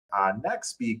our next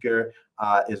speaker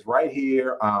is right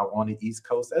here on the East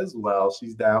Coast as well.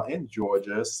 She's down in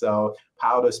Georgia, so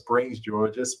Powder Springs,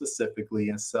 Georgia specifically.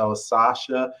 And so,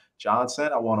 Sasha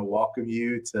Johnson, I want to welcome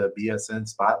you to BSN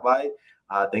Spotlight.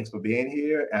 Thanks for being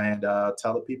here, and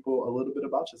tell the people a little bit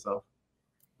about yourself.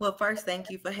 Well, first,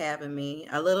 thank you for having me.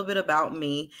 A little bit about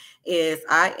me is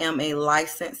I am a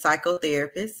licensed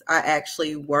psychotherapist. I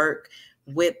actually work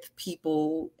with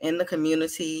people in the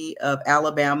community of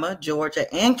Alabama,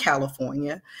 Georgia, and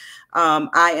California.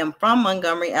 I am from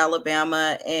Montgomery,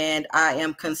 Alabama, and I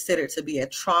am considered to be a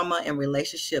trauma and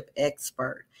relationship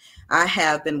expert. I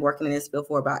have been working in this field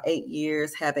for about 8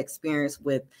 years, have experience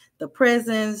with the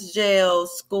prisons,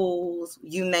 jails, schools,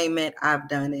 you name it, I've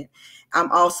done it.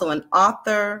 I'm also an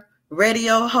author,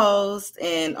 radio host,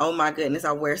 and oh my goodness,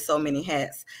 I wear so many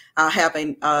hats. I have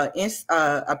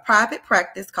a private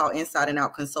practice called Inside and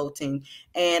Out Consulting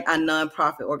and a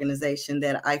nonprofit organization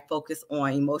that I focus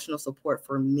on emotional support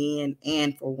for men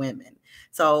and for women.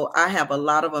 So I have a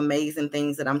lot of amazing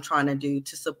things that I'm trying to do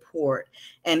to support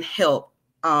and help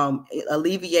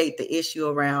alleviate the issue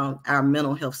around our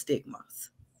mental health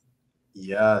stigmas.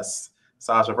 Yes.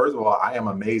 Sasha, first of all, I am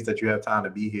amazed that you have time to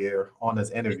be here on this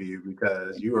interview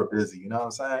because you are busy. You know what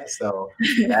I'm saying? So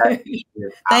that is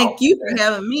Thank you for outstanding.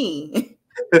 having me.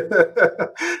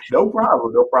 No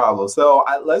problem, no problem. So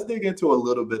let's dig into a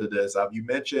little bit of this. You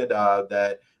mentioned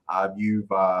that you've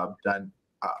done,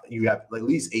 you have at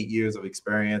least 8 years of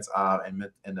experience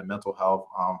in the mental health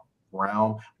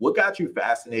realm. What got you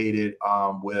fascinated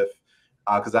with?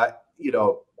 Because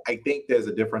I think there's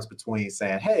a difference between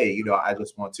saying, hey, I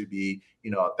just want to be,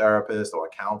 a therapist or a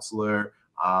counselor,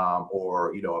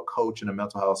 or, a coach in the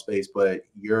mental health space, but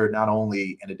you're not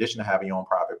only, in addition to having your own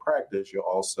private practice, you're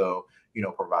also,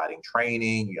 providing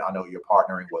training. I know you're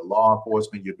partnering with law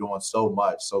enforcement. You're doing so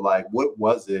much. So like, what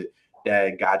was it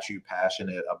that got you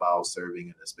passionate about serving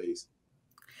in this space?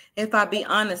 If I be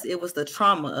honest, it was the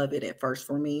trauma of it at first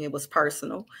for me. It was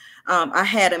personal. I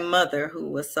had a mother who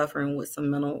was suffering with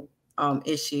some mental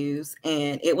issues,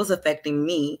 and it was affecting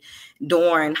me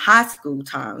during high school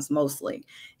times mostly.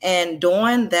 And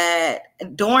during that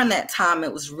time,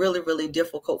 it was really, really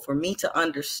difficult for me to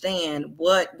understand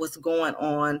what was going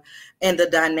on in the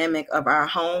dynamic of our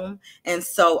home. And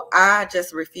so I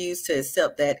just refused to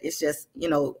accept that it's just,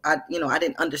 I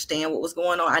didn't understand what was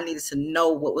going on. I needed to know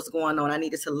what was going on. I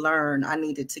needed to learn. I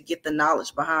needed to get the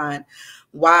knowledge behind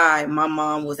why my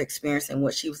mom was experiencing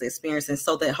what she was experiencing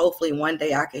so that hopefully one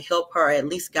day I could help her, at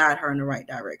least guide her in the right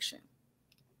direction.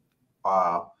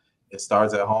 It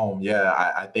starts at home. Yeah,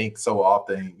 I think so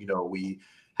often, we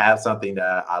have something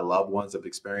that our loved ones have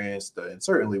experienced, and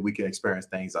certainly we can experience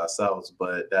things ourselves,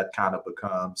 but that kind of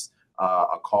becomes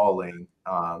a calling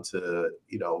to,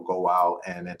 go out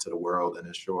and into the world and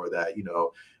ensure that,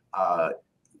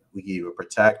 we either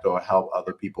protect or help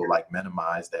other people like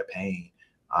minimize their pain.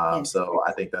 Yes. So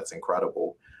I think that's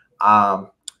incredible.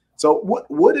 So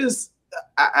what is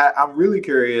I'm really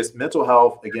curious. Mental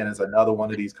health, again, is another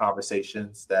one of these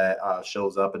conversations that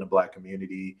shows up in the Black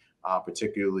community,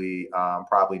 particularly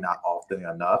probably not often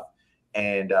enough.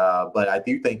 And but I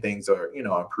do think things are,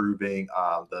 improving.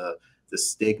 The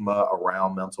stigma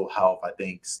around mental health, I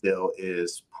think, still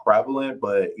is prevalent.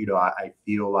 But I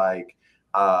feel like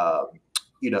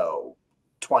you know,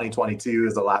 2022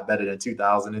 is a lot better than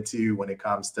 2002 when it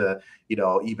comes to,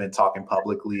 even talking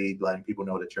publicly, letting people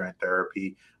know that you're in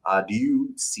therapy. Do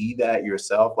you see that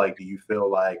yourself? Like, do you feel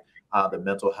like the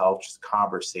mental health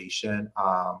conversation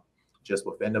just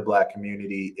within the Black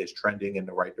community is trending in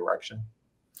the right direction?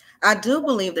 I do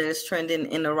believe that it's trending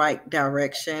in the right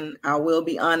direction. I will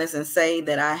be honest and say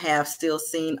that I have still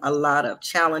seen a lot of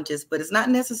challenges, but it's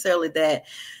not necessarily that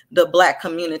the Black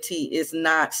community is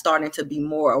not starting to be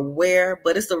more aware,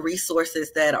 but it's the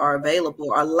resources that are available,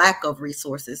 or lack of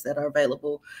resources that are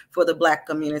available for the Black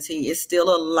community. It's still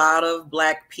a lot of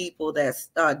Black people that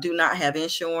do not have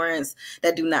insurance,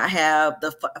 that do not have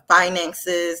the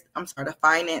finances. I'm sorry, the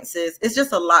finances. It's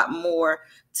just a lot more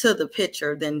to the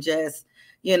picture than just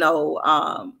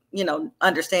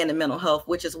understanding mental health,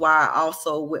 which is why I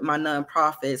also with my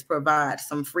nonprofits provide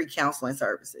some free counseling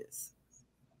services.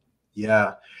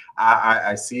 Yeah,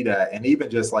 I see that. And even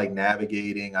just like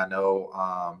navigating, I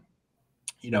know,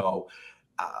 you know,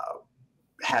 uh,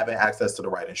 having access to the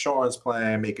right insurance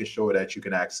plan, making sure that you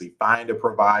can actually find a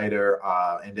provider.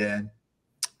 And then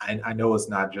I know it's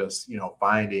not just,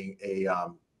 finding a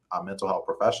mental health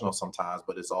professional sometimes,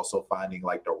 but it's also finding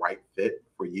like the right fit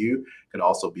for you can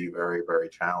also be very, very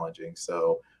challenging.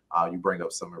 So you bring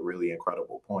up some really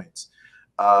incredible points.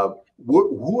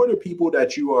 Who are the people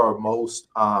that you are most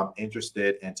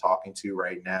interested in talking to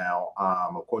right now?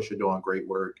 Of course, you're doing great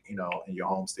work, you know, in your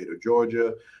home state of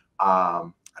Georgia. I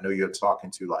know you're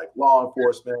talking to like law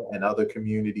enforcement and other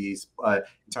communities, but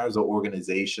in terms of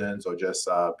organizations or just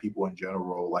people in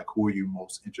general, like who are you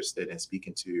most interested in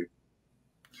speaking to?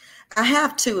 I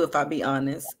have two, if I be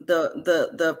honest.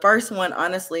 The first one,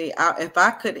 honestly, if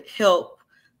I could help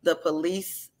the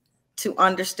police to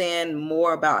understand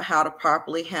more about how to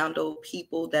properly handle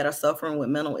people that are suffering with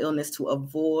mental illness to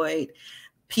avoid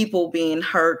people being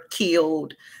hurt,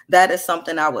 killed. That is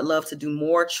something I would love to do,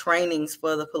 more trainings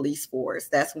for the police force.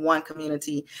 That's one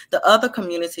community. The other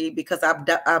community, because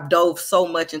I've dove so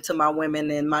much into my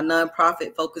women, and my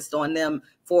nonprofit focused on them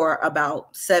for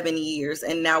about 7 years.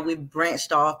 And now we've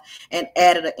branched off and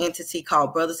added an entity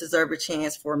called Brothers Deserve a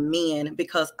Chance for Men,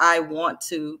 because I want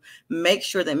to make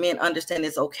sure that men understand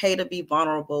it's okay to be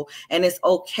vulnerable and it's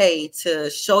okay to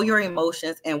show your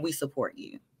emotions, and we support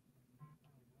you.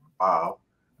 Wow.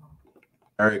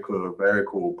 Very cool. Very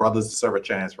cool. Brothers Deserve a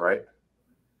Chance, right?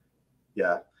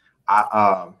 Yeah.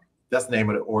 That's the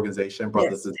name of the organization.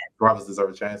 Yes. Brothers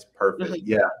Deserve a Chance. Perfect. Mm-hmm.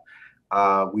 Yeah.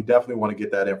 We definitely want to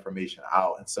get that information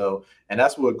out. And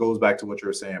that's what goes back to what you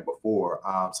were saying before.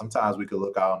 Sometimes we could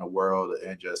look out in the world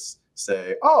and just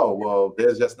say, oh, well,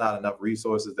 there's just not enough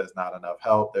resources. There's not enough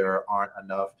help. There aren't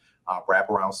enough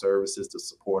wraparound services to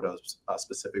support a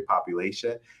specific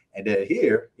population. And then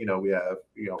here, you know, we have,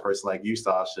 you know, a person like you,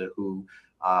 Sasha, who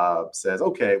says,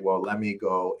 okay, well, let me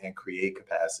go and create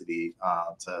capacity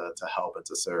to help and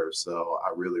to serve. So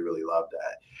I really, really love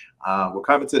that. We're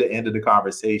coming to the end of the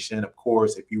conversation. Of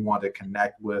course, if you want to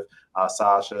connect with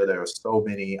Sasha, there are so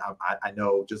many. I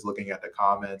know just looking at the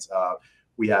comments,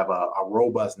 we have a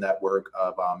robust network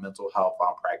of mental health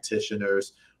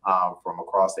practitioners from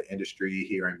across the industry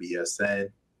here in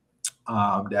BSN.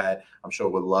 That I'm sure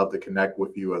would love to connect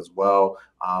with you as well.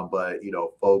 But, you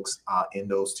know, folks in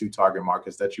those two target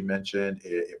markets that you mentioned,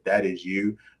 if that is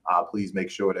you, please make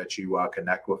sure that you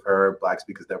connect with her,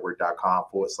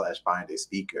 blackspeakersnetwork.com/find a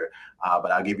speaker.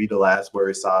 But I'll give you the last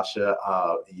word, Sasha.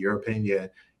 In your opinion,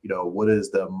 you know, what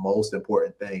is the most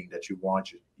important thing that you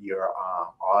want your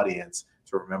audience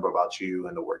to remember about you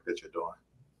and the work that you're doing?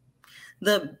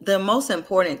 The most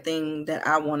important thing that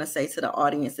I want to say to the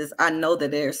audience is, I know that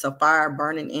there's a fire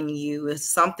burning in you. It's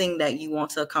something that you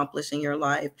want to accomplish in your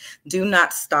life. Do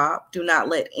not stop. Do not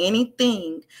let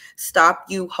anything stop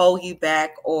you, hold you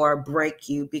back, or break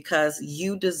you, because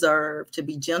you deserve to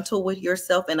be gentle with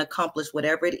yourself and accomplish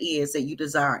whatever it is that you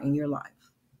desire in your life.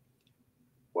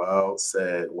 Well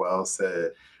said. Well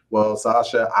said. Well,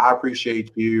 Sasha, I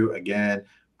appreciate you again.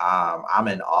 I'm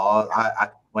in awe.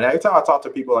 When every time I talk to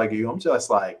people like you, I'm just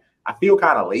like, I feel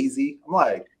kind of lazy. I'm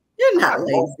like, You're I'm not not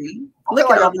doing, lazy. I feel Look at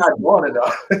like all I'm not doing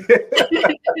enough.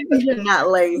 these. You're not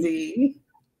lazy.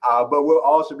 But we'll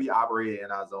all should be operating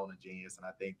in our zone of genius, and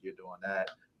I think you're doing that.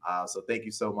 So thank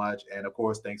you so much, and of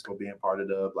course, thanks for being part of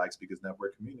the Black Speakers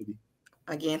Network community.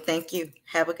 Again, thank you.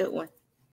 Have a good one.